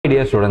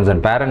dear students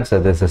and parents,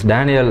 this is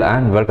Daniel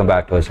and welcome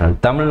back to our channel.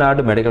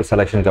 Nadu Medical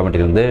Selection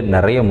Committee வந்து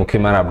நிறைய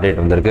முக்கியமான update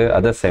வந்திருக்கு.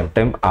 At the same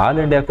time, All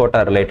India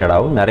Quota related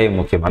ஆவும் நிறைய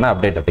முக்கியமான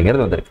update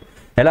அப்படிங்கிறது வந்திருக்கு.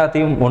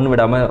 எல்லாத்தையும் ஒன்று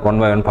விடாமல் ஒன்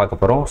பை ஒன் பார்க்க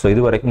போகிறோம். ஸோ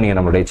இது வரைக்கும் நீங்கள்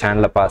நம்மளுடைய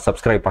சேனலை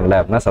சப்ஸ்கிரைப் பண்ணல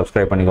அப்படின்னா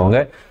சப்ஸ்கிரைப் பண்ணிக்கோங்க.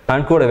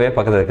 அண்ட் கூடவே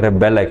பக்கத்தில் இருக்கிற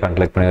பெல் ஐக்கான்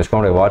கிளிக் பண்ணி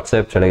வச்சுக்கோங்க. உங்களுடைய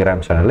வாட்ஸ்அப்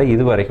டெலிகிராம் சேனலில்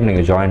இது வரைக்கும்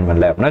நீங்கள் ஜாயின்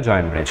பண்ணல அப்படின்னா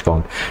ஜாயின் பண்ணி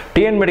வச்சுக்கோங்க.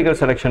 டிஎன் மெடிக்கல்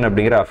செலெக்ஷன்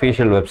அப்படிங்கிற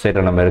அஃபீஷியல்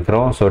வெப்சைட்டில் நம்ம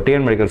இருக்கிறோம். ஸோ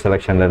டிஎன் மெடிக்கல்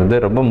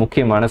செலெக்ஷன்லேருந்து ரொம்ப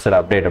முக்கியமான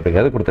சில அப்டேட்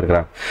அப்படிங்கிறது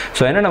கொடுத்துருக்காங்க.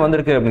 ஸோ என்னென்ன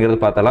வந்திருக்கு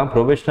அப்படிங்கிறது பார்த்தலாம்.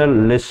 Provisional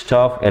list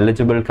of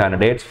eligible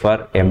candidates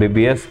for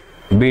MBBS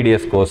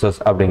BDS courses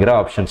அப்படிங்கிற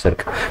ஆப்ஷன்ஸ்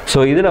இருக்கு. ஸோ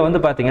இதில் வந்து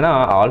பார்த்தீங்கன்னா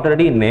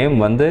ஆல்ரெடி நேம்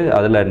வந்து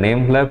அதில்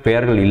நேமில்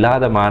பெயர்கள்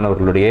இல்லாத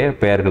மாணவர்களுடைய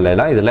பெயர்கள்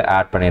எல்லாம் இதில்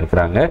ஆட்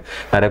பண்ணியிருக்கிறாங்க.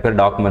 நிறைய பேர்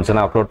டாக்குமெண்ட்ஸ்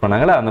எல்லாம் அப்லோட்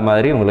பண்ணாங்களா, அந்த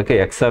மாதிரி உங்களுக்கு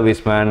எக்ஸ்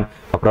சர்வீஸ் மேன்,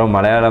 அப்புறம்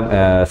Malayalam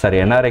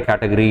NRI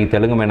category,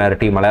 Telugu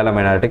minority, Malayalam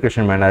minority,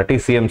 Christian minority,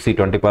 CMC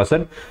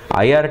 20%,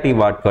 IRD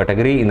ward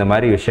category, இந்த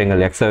மாதிரி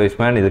விஷயங்கள் எக்ஸ் சர்வீஸ்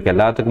மேன், இதுக்கு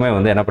எல்லாத்துக்குமே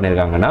வந்து என்ன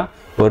பண்ணியிருக்காங்கன்னா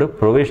ஒரு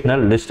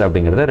ப்ரொவிஷனல் லிஸ்ட்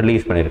அப்படிங்கிறத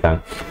ரிலீஸ் பண்ணியிருக்காங்க.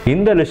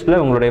 இந்த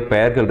லிஸ்ட்டில் உங்களுடைய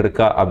பெயர்கள்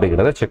இருக்கா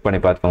அப்படிங்கிறத செக் பண்ணி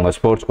பார்த்துக்கோங்க.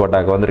 ஸ்போர்ட்ஸ்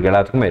கோட்டாக்கு வந்திருக்கு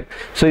எல்லாத்துக்குமே.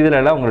 ஸோ இதில்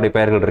எல்லாம் உங்களுடைய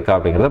பெயர்கள் இருக்கா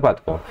அப்படிங்கிறத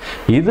பார்த்துக்கோங்க.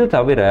 இது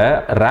தவிர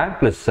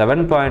ரேங்க் லிஸ்ட்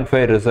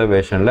 7.5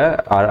 ரிசர்வேஷனில்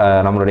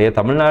நம்மளுடைய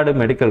தமிழ்நாடு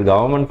மெடிக்கல்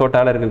கவர்மெண்ட்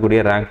கோட்டாவில்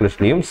இருக்கக்கூடிய ரேங்க்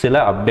லிஸ்ட்லையும்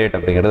சில அப்டேட்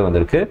அப்படிங்கிறது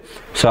வந்திருக்கு.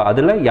 ஸோ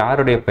அதில்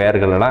யாருடைய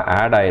பெயர்கள் எல்லாம்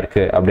ஆட்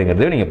ஆயிருக்கு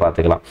அப்படிங்கிறதையும் நீங்கள்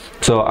பார்த்துக்கலாம்.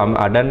 So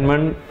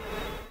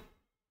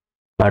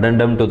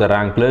addendum to the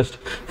rank list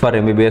for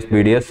MBBS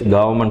BDS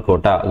government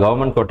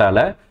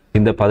quota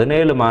இந்த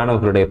 17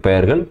 மாணவர்களுடைய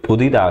பெயர்கள்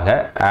புதிதாக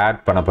ஆட்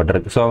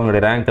பண்ணப்பட்டிருக்கு. ஸோ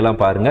அவங்களுடைய ரேங்க் எல்லாம்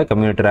பாருங்க.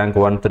 கம்யூனிட்டி ரேங்க்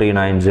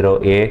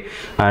 1390A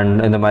அண்ட்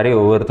இந்த மாதிரி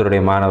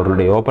ஒவ்வொருத்தருடைய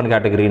மாணவர்களுடைய ஓப்பன்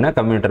கேட்டகரினா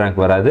கம்யூனிட்டி ரேங்க்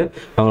வராது.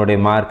 அவங்களுடைய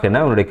மார்க் என்ன,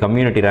 அவங்களுடைய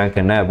கம்யூனிட்டி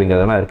ரேங்க் என்ன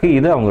அப்படிங்கிறதெல்லாம் இருக்கு.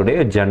 இது அவங்களுடைய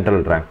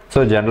ஜென்ரல் ரேங்க்.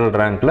 ஸோ ஜென்ரல்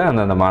ரேங்க்ல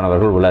அந்தந்த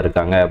மாணவர்கள் உள்ள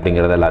இருக்காங்க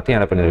அப்படிங்கிறது எல்லாத்தையும்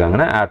என்ன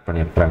பண்ணியிருக்காங்கன்னா ஆட்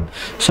பண்ணியிருக்காங்க.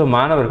 ஸோ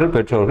மாணவர்கள்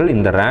பெற்றோர்கள்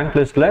இந்த ரேங்க்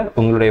லிஸ்ட்ல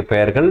உங்களுடைய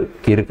பெயர்கள்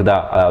இருக்குதா,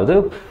 அதாவது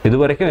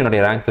இதுவரைக்கும்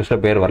என்னுடைய ரேங்க் லிஸ்ட்ல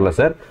பேர் வரல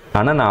சார்,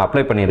 ஆனால் நான்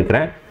அப்ளை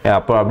பண்ணியிருக்கிறேன்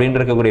அப்போ அப்படின்னு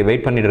இருக்கக்கூடிய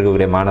வெயிட் பண்ணிட்டு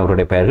இருக்கக்கூடிய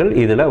மாணவருடைய பெயர்கள்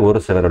இதில் ஒரு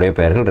சிலருடைய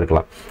பெயர்கள்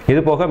இருக்கலாம். இது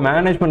போக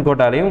மேனேஜ்மெண்ட்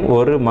கோட்டாலையும்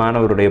ஒரு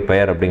மாணவருடைய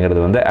பெயர்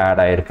அப்படிங்கிறது வந்து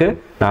ஆட் ஆயிருக்கு.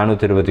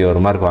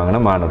 421 மார்க்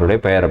வாங்கின மாணவருடைய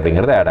பெயர்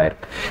அப்படிங்கிறது ஆட்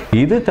ஆயிருக்கு.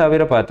 இது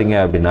தவிர பார்த்தீங்க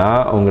அப்படின்னா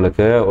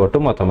உங்களுக்கு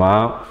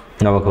ஒட்டுமொத்தமாக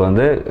நமக்கு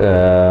வந்து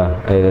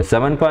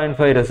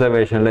 7.5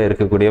 ரிசர்வேஷனில்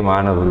இருக்கக்கூடிய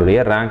மாணவர்களுடைய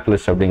ரேங்க்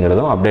லிஸ்ட்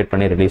அப்படிங்கிறதும் அப்டேட்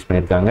பண்ணி ரிலீஸ்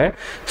பண்ணியிருக்காங்க.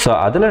 ஸோ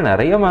அதில்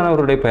நிறைய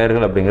மாணவர்களுடைய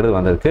பெயர்கள் அப்படிங்கிறது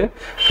வந்திருக்கு.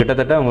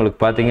 கிட்டத்தட்ட உங்களுக்கு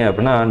பார்த்தீங்க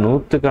அப்படின்னா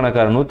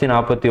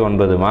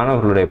 149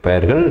 மாணவர்களுடைய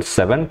பெயர்கள்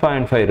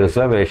 7.5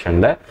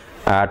 ரிசர்வேஷனில்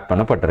ஆட்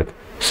பண்ணப்பட்டிருக்கு.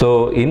 ஸோ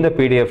இந்த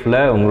பிடிஎஃப்ல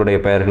உங்களுடைய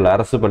பெயர்கள்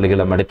அரசு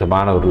பள்ளிகளில் படித்த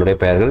மாணவர்களுடைய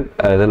பெயர்கள்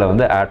இதில்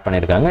வந்து ஆட்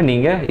பண்ணியிருக்காங்க.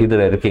 நீங்கள்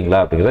இதில் இருக்கீங்களா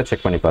அப்படிங்கிறத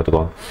செக் பண்ணி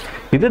பார்த்துக்கோங்க.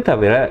 இது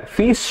தவிர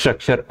ஃபீஸ்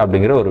ஸ்ட்ரக்சர்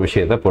அப்படிங்கிற ஒரு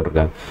விஷயத்தை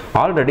போட்டிருக்காங்க.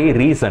 ஆல்ரெடி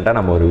ரீசெண்டாக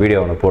நம்ம ஒரு வீடியோ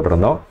ஒன்று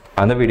போட்டிருந்தோம்.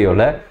 அந்த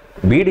வீடியோவில்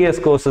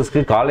பிடிஎஸ்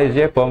கோர்சஸ்க்கு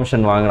காலேஜே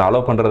பெர்மிஷன் வாங்க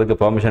அலோவ்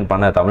பண்ணுறதுக்கு பெர்மிஷன்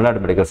பண்ண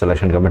தமிழ்நாடு மெடிக்கல்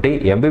செலெக்ஷன் கமிட்டி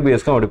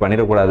எம்பிபிஎஸ்க்கும் அப்படி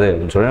பண்ணிடக்கூடாது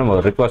அப்படின்னு சொல்லி நம்ம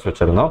ஒரு ரிக்வஸ்ட்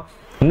வச்சுருந்தோம்.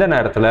 இந்த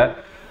நேரத்தில்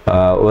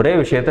ஒரே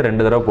விஷயத்த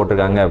 2 தடவை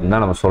போட்டிருக்காங்க அப்படின்னு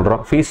தான் நம்ம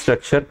சொல்கிறோம். Fees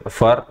structure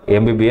for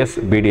MBBS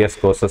BDS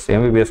courses,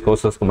 MBBS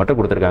கோர்சஸ்க்கு மட்டும்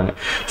கொடுத்துருக்காங்க.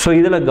 ஸோ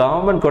இதில்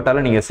கவர்மெண்ட்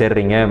கோட்டாவில் நீங்கள்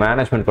சேர்றீங்க,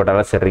 மேனேஜ்மெண்ட்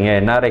கோட்டாவில் சேர்றீங்க,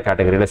 என்ஆர்ஐ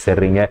கேட்டகரியில்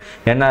சேர்றீங்க,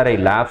 என்ஆர்ஐ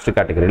லேப்ஸ்ட்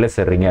கேட்டகரியில்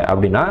சேர்றீங்க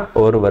அப்படின்னா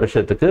ஒரு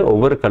வருஷத்துக்கு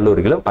ஒவ்வொரு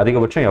கல்லூரிகளும்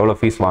அதிகபட்சம் எவ்வளோ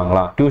ஃபீஸ்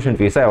வாங்கலாம், டியூஷன்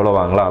ஃபீஸாக எவ்வளோ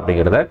வாங்கலாம்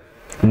அப்படிங்கிறத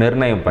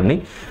நிர்ணயம் பண்ணி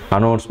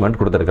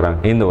அனௌன்ஸ்மெண்ட்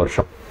கொடுத்துருக்குறாங்க இந்த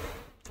வருஷம்.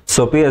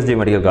 ஸோ பிஎஸ்டி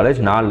மெடிக்கல்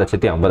காலேஜ்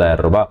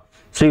 4,50,000 ரூபாய்,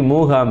 ஸ்ரீ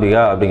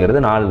மூகாம்பிகா அப்படிங்கிறது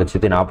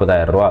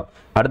 4,40,000 ரூபாய்,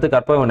 அடுத்து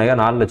கற்பகவிநாயகர்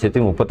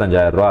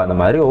 4,35,000 ரூபாய். அந்த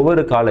மாதிரி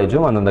ஒவ்வொரு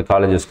காலேஜும் அந்தந்த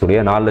காலேஜஸ்க்குரிய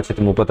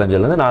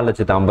 4,35,000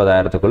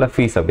 4,50,000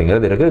 ஃபீஸ்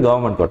அப்படிங்கிறது இருக்கு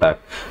கவர்மெண்ட் கோட்டா.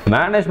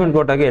 மேனேஜ்மெண்ட்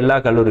கோட்டாக்கு எல்லா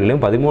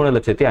கல்லூரிகளையும்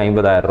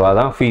 13,50,000 ரூபாய்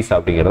தான் ஃபீஸ்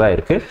அப்படிங்கிறதா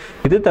இருக்கு.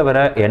 இது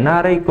தவிர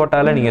என்ஆர்ஐ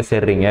கோட்டால நீங்க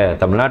சேர்றீங்க,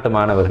 தமிழ்நாட்டு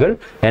மாணவர்கள்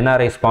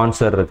என்ஆர்ஐ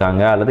ஸ்பான்சர்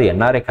இருக்காங்க அல்லது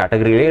என்ஆர்ஐ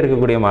கேட்டகரியிலே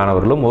இருக்கக்கூடிய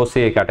மாணவர்களும்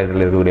ஓசிஐ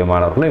கேட்டகரியில் இருக்கக்கூடிய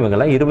மாணவர்களும்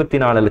இவங்கெல்லாம்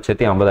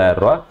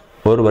 24,50,000 ரூபாய்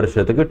ஒரு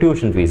வருஷத்துக்கு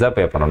டியூஷன் ஃபீஸாக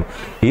பே பண்ணணும்.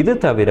 இது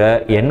தவிர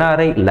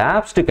என்ஆர்ஐ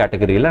லேப்ஸ்ட்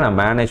கேட்டகரியில் நான்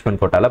மேனேஜ்மெண்ட்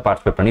கோட்டாவில்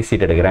பார்ட்டிசிபேட் பண்ணி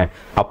சீட் எடுக்கிறேன்,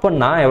 அப்போ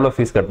நான் எவ்வளோ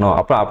ஃபீஸ் கட்டணும்?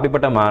 அப்போ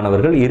அப்படிப்பட்ட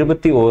மாணவர்கள்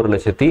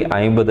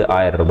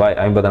 21,50,000 ரூபாய்,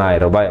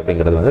 50,000 ரூபாய்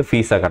அப்படிங்கிறது வந்து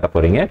ஃபீஸாக கட்ட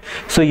போறீங்க.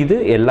 ஸோ இது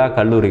எல்லா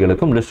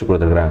கல்லூரிகளுக்கும் லிஸ்ட்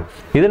கொடுத்துருக்குறாங்க.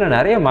 இதில்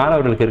நிறைய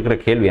மாணவர்களுக்கு இருக்கிற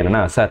கேள்வி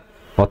என்னன்னா, சார்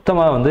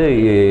மொத்தமாக வந்து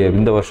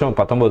இந்த வருஷம்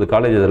 19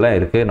 காலேஜ் இதெல்லாம்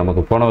இருக்குது,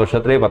 நமக்கு போன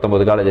வருஷத்துலேயே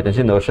 19 காலேஜ்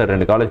இருந்துச்சு, இந்த வருஷம்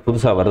 2 காலேஜ்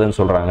புதுசாக வருதுன்னு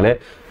சொல்கிறாங்களே,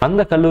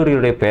 அந்த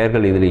கல்லூரிகளுடைய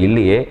பெயர்கள் இதில்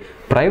இல்லையே,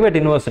 பிரைவேட்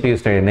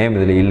யூனிவர்சிட்டிஸ் நேம்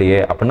இதில் இல்லையே,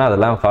 அப்படின்னா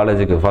அதெல்லாம்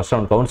காலேஜுக்கு ஃபர்ஸ்ட்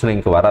ரவுண்ட்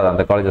கவுன்சிலிங்க்கு வராதா,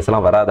 அந்த காலேஜஸ்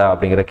எல்லாம் வராதா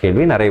அப்படிங்கிற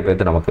கேள்வி நிறைய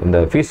பேருக்கு நமக்கு இந்த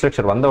ஃபீஸ்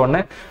ஸ்ட்ரக்சர் வந்த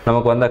உடனே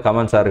நமக்கு வந்த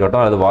கமெண்ட்ஸாக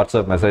இருக்கட்டும், அது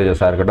வாட்ஸ்அப்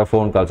மெசேஜஸாக இருக்கட்டும்,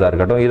 ஃபோன் கால்ஸாக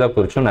இருக்கட்டும், இதை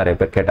குறித்தும் நிறைய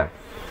பேர் கேட்டாங்க.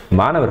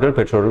 மாணவர்கள்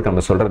பெற்றோர்களுக்கு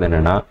நம்ம சொல்றது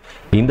என்னன்னா,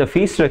 இந்த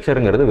ஃபீஸ்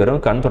ஸ்ட்ரக்சருங்கிறது வெறும்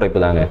கண் துடைப்பு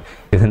தாங்க.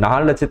 இது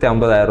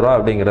 4,50,000 ரூபாய்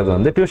அப்படிங்கிறது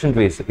வந்து டியூஷன்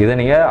ஃபீஸ். இதை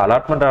நீங்க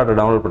அலாட்மெண்ட் ஆர்டர்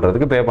டவுன்லோட்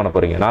பண்றதுக்கு பே பண்ண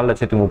போறீங்க.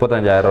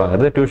 4,35,000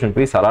 ரூபாங்கிறது tuition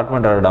fees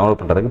allotment order download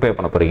பண்றதுக்கு பே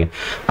பண்ண போறீங்க.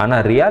 ஆனா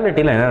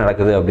ரியாலிட்டியில என்ன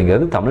நடக்குது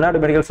அப்படிங்கிறது தமிழ்நாடு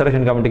மெடிக்கல்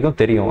செலெக்ஷன் கமிட்டிக்கும்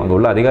தெரியும், அங்க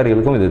உள்ள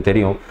அதிகாரிகளுக்கும் இது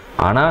தெரியும்.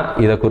 ஆனா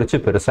இதை குறித்து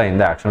பெருசா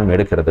எந்த ஆக்ஷனும்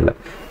எடுக்கிறது இல்லை.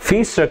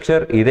 ஃபீஸ்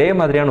ஸ்ட்ரக்சர் இதே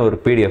மாதிரியான ஒரு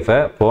பிடிஎஃப்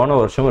போன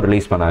வருஷம்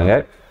ரிலீஸ் பண்ணாங்க.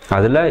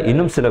 அதில்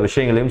இன்னும் சில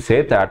விஷயங்களையும்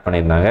சேர்த்து ஆட்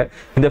பண்ணியிருந்தாங்க.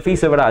 இந்த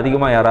ஃபீஸை விட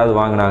அதிகமாக யாராவது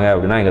வாங்கினாங்க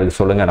அப்படின்னா எங்களுக்கு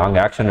சொல்லுங்கள்,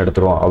 நாங்கள் ஆக்ஷன்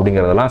எடுத்துருவோம்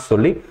அப்படிங்கிறதெல்லாம்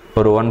சொல்லி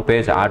ஒரு 1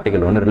 பேஜ்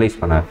ஆர்டிகல் ஒன்று ரிலீஸ்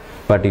பண்ணாங்க.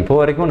 பட் இப்போ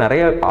வரைக்கும்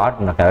நிறைய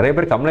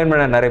பேர் கம்ப்ளைண்ட்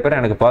பண்ண நிறைய பேர்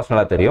எனக்கு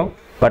பர்சனலாக தெரியும்.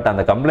 பட்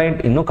அந்த கம்ப்ளைண்ட்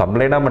இன்னும்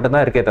கம்ப்ளைண்டாக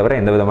மட்டும்தான் இருக்கே தவிர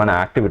எந்த விதமான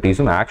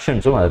ஆக்டிவிட்டீஸும்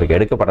ஆக்ஷன்ஸும் அதுக்கு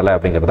எடுக்கப்படலை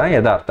அப்படிங்கிறது தான்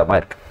யதார்த்தமாக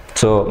இருக்குது.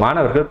 ஸோ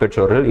மாணவர்கள்,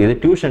 பெற்றோர்கள் இது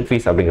டியூஷன்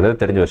ஃபீஸ் அப்படிங்கிறத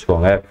தெரிஞ்சு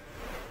வச்சுக்கோங்க.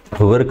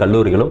 ஒவ்வொரு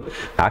கல்லூரிகளும்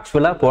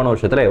ஆக்சுவலாக போன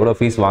வருஷத்தில் எவ்வளோ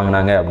ஃபீஸ்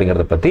வாங்கினாங்க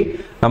அப்படிங்கிறத பற்றி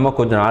நம்ம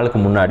கொஞ்சம் நாளுக்கு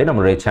முன்னாடி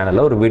நம்மளுடைய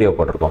சேனலில் ஒரு வீடியோ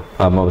போட்டிருக்கோம்.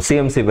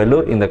 சிஎம்சி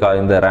வெள்ளூர்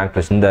இந்த ரேங்க்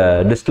லிஸ்ட் இந்த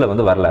லிஸ்ட்டில்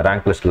வந்து வரல,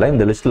 ரேங்க் லிஸ்ட்டில்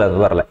இந்த லிஸ்ட்டில் அது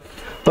வரல.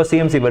 இப்போ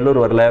சிஎம்சி வெள்ளூர்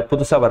வரல,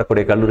 புதுசாக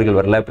வரக்கூடிய கல்லூரிகள்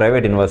வரல,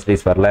 ப்ரைவேட்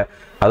யூனிவர்சிட்டிஸ் வரல,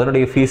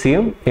 அதனுடைய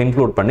ஃபீஸையும்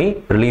இன்க்ளூட் பண்ணி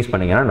ரிலீஸ்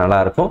பண்ணிங்கன்னா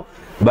நல்லாயிருக்கும்.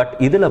 பட்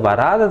இதில்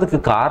வராததுக்கு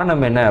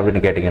காரணம் என்ன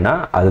அப்படின்னு கேட்டிங்கன்னா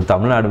அது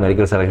தமிழ்நாடு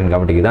மெடிக்கல் செலெக்ஷன்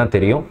கமிட்டிக்கு தான்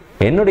தெரியும்.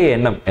 என்னுடைய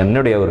எண்ணம்,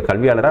 என்னுடைய ஒரு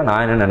கல்வியாளராக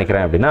நான் என்ன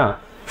நினைக்கிறேன் அப்படின்னா,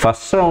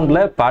 ஃபர்ஸ்ட்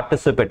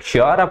ரவுண்டில்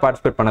ஷியோராக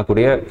பார்ட்டிசிபேட்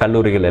பண்ணக்கூடிய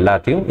கல்லூரிகள்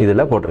எல்லாத்தையும்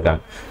இதில்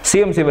போட்டிருக்காங்க.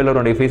 சிஎம்சி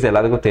வெள்ளூருடைய ஃபீஸ்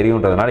எல்லாத்துக்கும்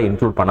தெரியுன்றதுனால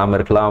இன்க்ளூட் பண்ணாமல்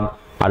இருக்கலாம்,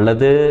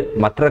 அல்லது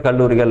மற்ற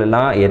கல்லூரிகள்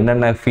எல்லாம்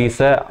என்னென்ன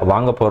ஃபீஸை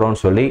வாங்க போகிறோம்னு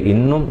சொல்லி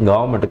இன்னும்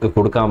கவர்மெண்ட்டுக்கு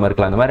கொடுக்காமல்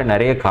இருக்கலாம். இந்த மாதிரி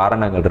நிறைய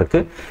காரணங்கள்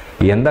இருக்குது.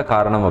 எந்த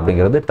காரணம்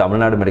அப்படிங்கிறது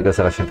தமிழ்நாடு மெடிக்கல்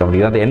செலெக்ஷன்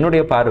கமிட்டி தான்.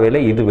 என்னுடைய பார்வையில்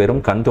இது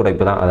வெறும் கண்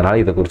துடைப்பு தான்.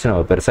 அதனால் இதை குறித்து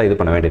நம்ம பெருசாக இது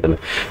பண்ண வேண்டியதில்லை.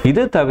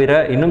 இது தவிர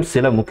இன்னும்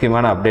சில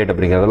முக்கியமான அப்டேட்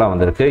அப்படிங்கிறதெல்லாம்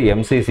வந்திருக்கு.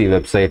 எம்சிசி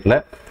வெப்சைட்டில்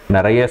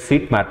நிறைய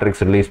சீட்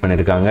மேட்ரிக்ஸ் ரிலீஸ்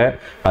பண்ணியிருக்காங்க.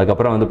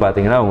 அதுக்கப்புறம் வந்து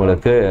பார்த்தீங்கன்னா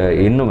உங்களுக்கு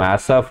இன்னும்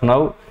ஆஸ் ஆஃப்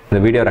நவ் இந்த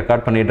வீடியோ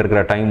ரெக்கார்ட் பண்ணிட்டு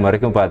இருக்கிற டைம்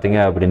வரைக்கும் பார்த்தீங்க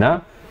அப்படின்னா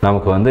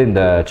நமக்கு வந்து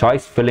இந்த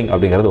சாய்ஸ் ஃபில்லிங்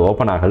அப்படிங்கிறது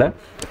ஓப்பன் ஆகலை.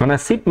 ஆனால்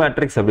சீட்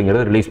மேட்ரிக்ஸ்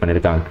அப்படிங்கிறது ரிலீஸ்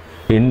பண்ணியிருக்காங்க.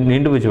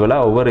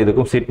 இண்டிவிஜுவலாக ஒவ்வொரு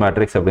இதுக்கும் சீட்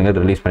மேட்ரிக்ஸ்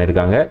அப்படிங்கிறது ரிலீஸ்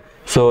பண்ணியிருக்காங்க.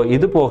 ஸோ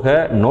இது போக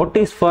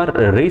நோட்டீஸ் ஃபார்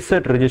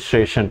ரீசெட்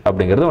ரிஜிஸ்ட்ரேஷன்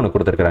அப்படிங்கிறது ஒன்று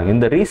கொடுத்துருக்காங்க.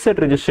 இந்த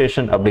ரீசெட்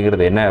ரிஜிஸ்ட்ரேஷன்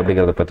அப்படிங்கிறது என்ன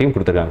அப்படிங்கிறத பற்றியும்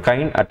கொடுத்துருக்காங்க.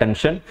 Kind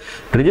attention,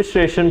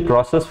 registration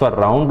process for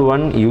round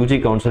 1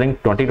 UG Counselling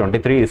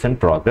 2023 is in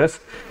progress.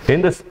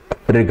 In this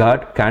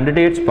regard,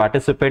 candidates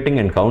participating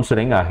in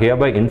counselling are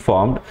hereby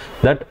informed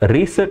that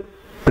reset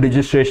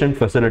registration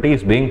facility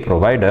is being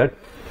provided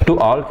to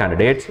all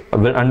candidates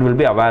and will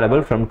be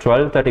available from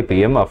 12:30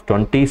 p.m. of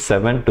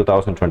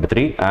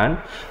 27/2023 and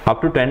up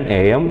to 10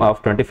 a.m. of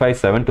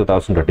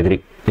 25/7/2023.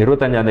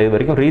 25ஆம் தேதி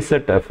வரைக்கும்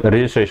reset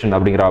registration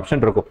அப்படிங்கிற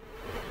option இருக்கும்.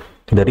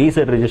 இந்த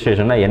reset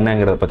ரெஜிஸ்ட்ரேஷன்னா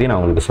என்னங்கிறத பற்றி நான்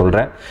உங்களுக்கு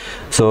சொல்கிறேன்.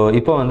 ஸோ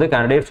இப்போ வந்து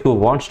candidates who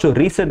wants to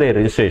reset their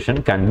registration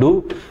can do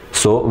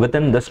so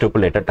within the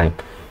stipulated time.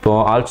 So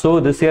also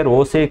this year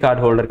OCA card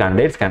holder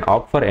candidates can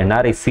opt for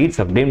NRI seats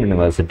of deemed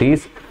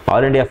universities,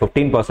 All India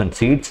 15%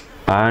 seats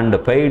and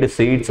paid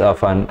seats of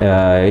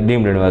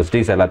deemed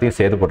universities எல்லாத்தையும்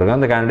சேர்த்து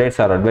போட்டிருக்காங்க. The candidates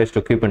are advised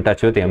to keep in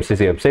touch with the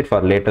MCC website for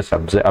latest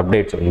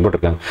updates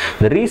போட்டிருக்காங்க.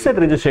 இந்த reset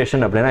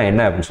registration அப்படின்னா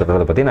என்ன அப்படின்னு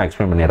சொல்றதை பற்றி நான்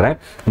எக்ஸ்பிளைன் பண்ணிடுறேன்.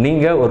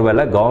 நீங்கள்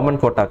ஒருவேளை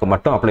கவர்மெண்ட் கோட்டாக்கு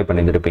மட்டும் அப்ளை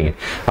பண்ணியிருப்பீங்க,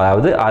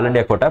 அதாவது ஆல்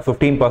இண்டியா கோட்டா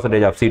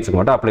 15% ஆஃப் சீட்ஸுக்கு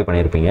மட்டும் அப்ளை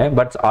பண்ணியிருப்பீங்க.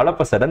 But all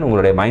of a sudden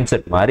உங்களுடைய மைண்ட்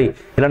செட் மாதிரி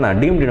இல்லை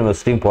நான் டீம்டு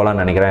யூனிவர்சிட்டியும்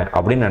போகலான்னு நினைக்கிறேன்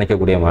அப்படின்னு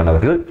நினைக்கக்கூடிய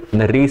மாணவர்கள்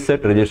இந்த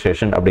ரீசெட்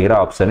ரெஜிஸ்ட்ரேஷன் அப்படிங்கிற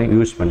ஆப்ஷனை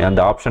யூஸ்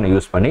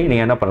பண்ணி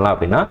நீங்கள் என்ன பண்ணலாம்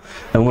அப்படின்னா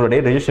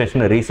உங்களுடைய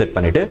ரெஜிஸ்ட்ரேஷனை ரீசெட்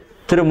பண்ணிட்டு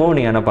திரும்பவும்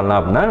நீங்கள் என்ன பண்ணலாம்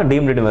அப்படின்னா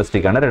டீம்டு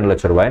யூனிவர்சிட்டிக்கான 2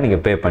 லட்சம் ரூபாய்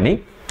நீங்கள் பே பண்ணி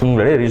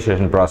உங்களுடைய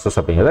ரெஜிஸ்ட்ரேஷன் ப்ராசஸ்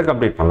அப்படிங்கிறத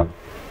கம்ப்ளீட் பண்ணலாம்.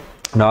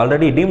 நான்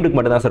ஆல்ரெடி டீம்டுக்கு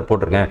மட்டும் தான் சார்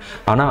போட்டிருக்கேன்,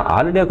 ஆனால்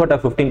ஆல் இண்டியா கோட்டா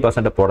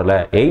 15% போடலை,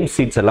 எய்ம்ஸ்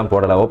சீட்ஸ் எல்லாம்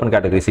போடலை, ஓப்பன்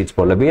கேட்டகரி சீட்ஸ்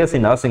போடல, பிஎஸ்சி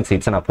நர்சிங்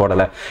சீட்ஸ் நான்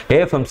போடலை,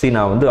 ஏஎஃப்எம்சி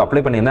நான் வந்து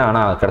அப்ளை பண்ணியிருந்தேன்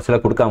ஆனால்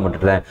கடைசியில் கொடுக்காம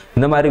விட்டுட்டேன்.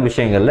 இந்த மாதிரி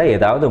விஷயங்களில்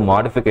ஏதாவது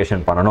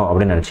மாடிஃபிகேஷன் பண்ணணும்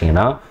அப்படின்னு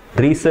நினச்சிங்கன்னா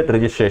ரீசெட்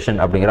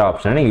ரெஜிஸ்ட்ரேஷன் அப்படிங்கிற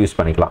ஆப்ஷனை நீங்கள் யூஸ்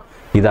பண்ணிக்கலாம்.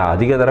 இதை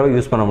அதிக தடவை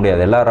யூஸ் பண்ண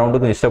முடியாது, எல்லா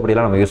ரவுண்டுக்கும்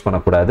இஷ்டப்படியெல்லாம் நம்ம யூஸ்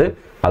பண்ணக்கூடாது.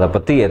 அதை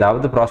பற்றி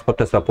ஏதாவது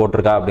ப்ராஸ்பெக்டஸில்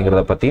போட்டிருக்கா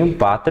அப்படிங்கிறத பற்றியும்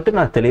பார்த்துட்டு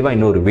நான் தெளிவாக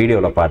இன்னொரு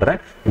வீடியோவில் பாடுறேன்.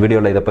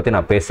 வீடியோவில் இதை பற்றி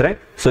நான் பேசுகிறேன்.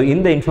 ஸோ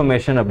இந்த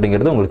இன்ஃபர்மேஷன்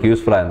அப்படிங்கிறது உங்களுக்கு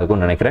யூஸ்ஃபுல்லாக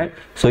இருந்திருக்கும்னு நினைக்கிறேன்.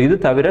 ஸோ இது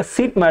தவிர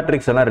சீட்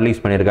மேட்ரிக்ஸ் எல்லாம் ரிலீஸ்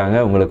பண்ணியிருக்காங்க.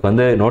 உங்களுக்கு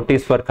வந்து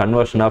notice for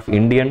conversion of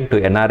Indian to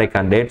NRI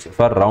candidates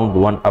for round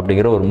 1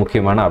 அப்படிங்கிற ஒரு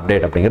முக்கியமான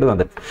அப்டேட் அப்படிங்கிறது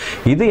வந்து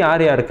இது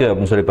யார் யாருக்கு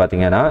அப்படின்னு சொல்லி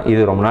பார்த்தீங்கன்னா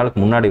இது ரொம்ப நாளுக்கு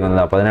முன்னாடி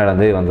வந்ததா,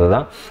 17ஆம் தேதி வந்தது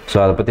தான். ஸோ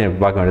அதை பற்றி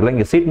பார்க்க வேண்டியதில்லை.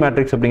 இங்கே சீட்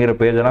மேட்ரிக்ஸ் அப்படிங்கிற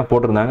பேஜெல்லாம்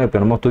போட்டிருந்தாங்க, இப்போ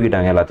என்னமோ தூக்கிட்டாங்க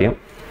எல்லாத்தையும்.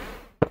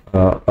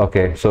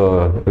 ஓகே, ஸோ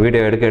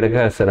வீடியோ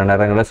எடுக்க சில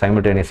நேரங்களில்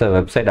சைமல்டேனியஸாக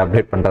வெப்சைட்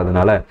அப்டேட்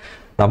பண்ணுறதுனால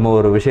நம்ம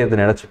ஒரு விஷயத்தை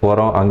நினச்சி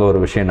போகிறோம், அங்கே ஒரு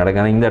விஷயம்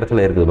நடக்குது. இந்த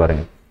இடத்துல இருக்குது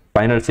பாருங்கள்,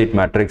 ஃபைனல் சீட்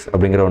மேட்ரிக்ஸ்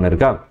அப்படிங்கிற ஒன்று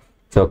இருக்கா.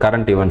 ஸோ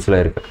கரண்ட் ஈவெண்ட்ஸில்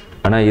இருக்குது,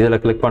 ஆனால் இதில்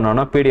கிளிக்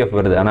பண்ணோன்னா PDF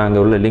வருது, ஆனால்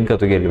அங்கே உள்ள லிங்கை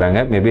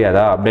தூக்கியிருக்கிறாங்க. மேபி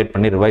அதாவது அப்டேட்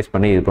பண்ணி ரிவைஸ்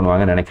பண்ணி இது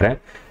பண்ணுவாங்கன்னு நினைக்கிறேன்.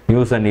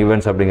 நியூஸ் அண்ட்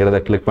ஈவெண்ட்ஸ்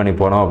அப்படிங்கிறத கிளிக் பண்ணி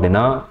போனோம்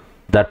அப்படின்னா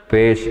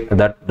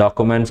that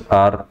documents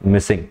are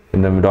missing.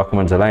 இந்த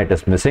டாக்குமெண்ட்ஸ் எல்லாம் இட்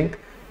இஸ் மிஸ்ஸிங்.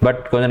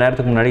 பட் கொஞ்சம்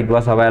நேரத்துக்கு முன்னாடி இட்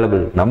வாஸ்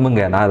அவைலபிள்.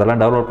 நம்புங்க, நான் அதெல்லாம்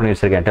டவுன்லோட் பண்ணி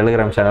வச்சிருக்கேன்,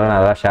 டெலிகிராம் சேனலில் நான்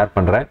அதெல்லாம் ஷேர்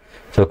பண்ணுறேன்.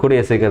 ஸோ கூடிய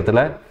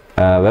சீக்கிரத்தில்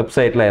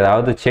வெப்சைட்டில்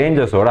ஏதாவது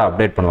சேஞ்சஸோட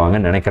அப்டேட்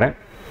பண்ணுவாங்கன்னு நினைக்கிறேன்.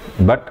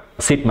 But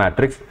seat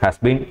matrix has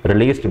been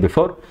released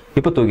before,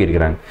 இப்போ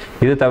தூக்கியிருக்கிறாங்க.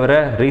 இது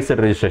தவிர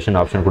ரீசெட் ரெஜிஸ்ட்ரேஷன்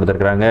ஆப்ஷன்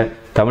கொடுத்துருக்காங்க.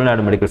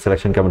 தமிழ்நாடு மெடிக்கல்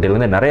செலெக்ஷன்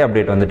கமிட்டியிலேருந்து நிறைய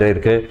அப்டேட் வந்துட்டே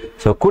இருக்குது.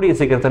 ஸோ கூடிய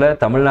சீக்கிரத்தில்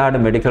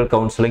தமிழ்நாடு மெடிக்கல்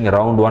கவுன்சிலிங்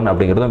ரவுண்ட் 1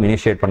 அப்படிங்கிறதும்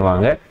இனிஷியேட்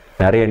பண்ணுவாங்க.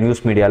 நிறைய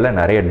நியூஸ் மீடியாவில்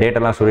நிறைய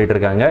டேட்டெல்லாம் சொல்லிட்டு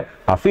இருக்காங்க.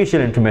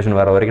 அஃபிஷியல் இன்ஃபர்மேஷன்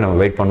வர வரைக்கும் நம்ம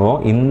வெயிட் பண்ணுவோம்.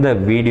 இந்த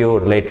வீடியோ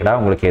ரிலேட்டடாக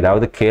உங்களுக்கு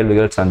ஏதாவது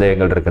கேள்விகள்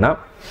சந்தேகங்கள் இருக்குன்னா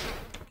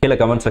கீழே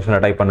கமெண்ட்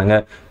செக்ஷனில் டைப்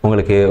பண்ணுங்கள்.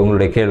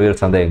 உங்களுடைய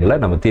கேள்விகள் சந்தேகங்களை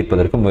நம்ம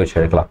தீர்ப்பதற்கு முயற்சி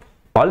எடுக்கலாம்.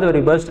 All the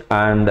very best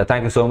and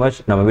thank you so much.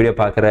 நம்ம வீடியோ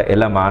பார்க்குற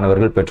எல்லா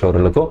மாணவர்கள்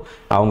பெற்றோர்களுக்கும்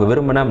அவங்க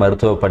விரும்பின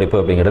மருத்துவ படிப்பு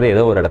அப்படிங்கிறது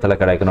ஏதோ ஒரு இடத்துல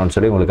கிடைக்கணும்னு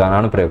சொல்லி உங்களுக்கு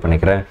நானும் ப்ரே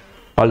பண்ணிக்கிறேன்.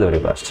 All the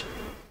very best.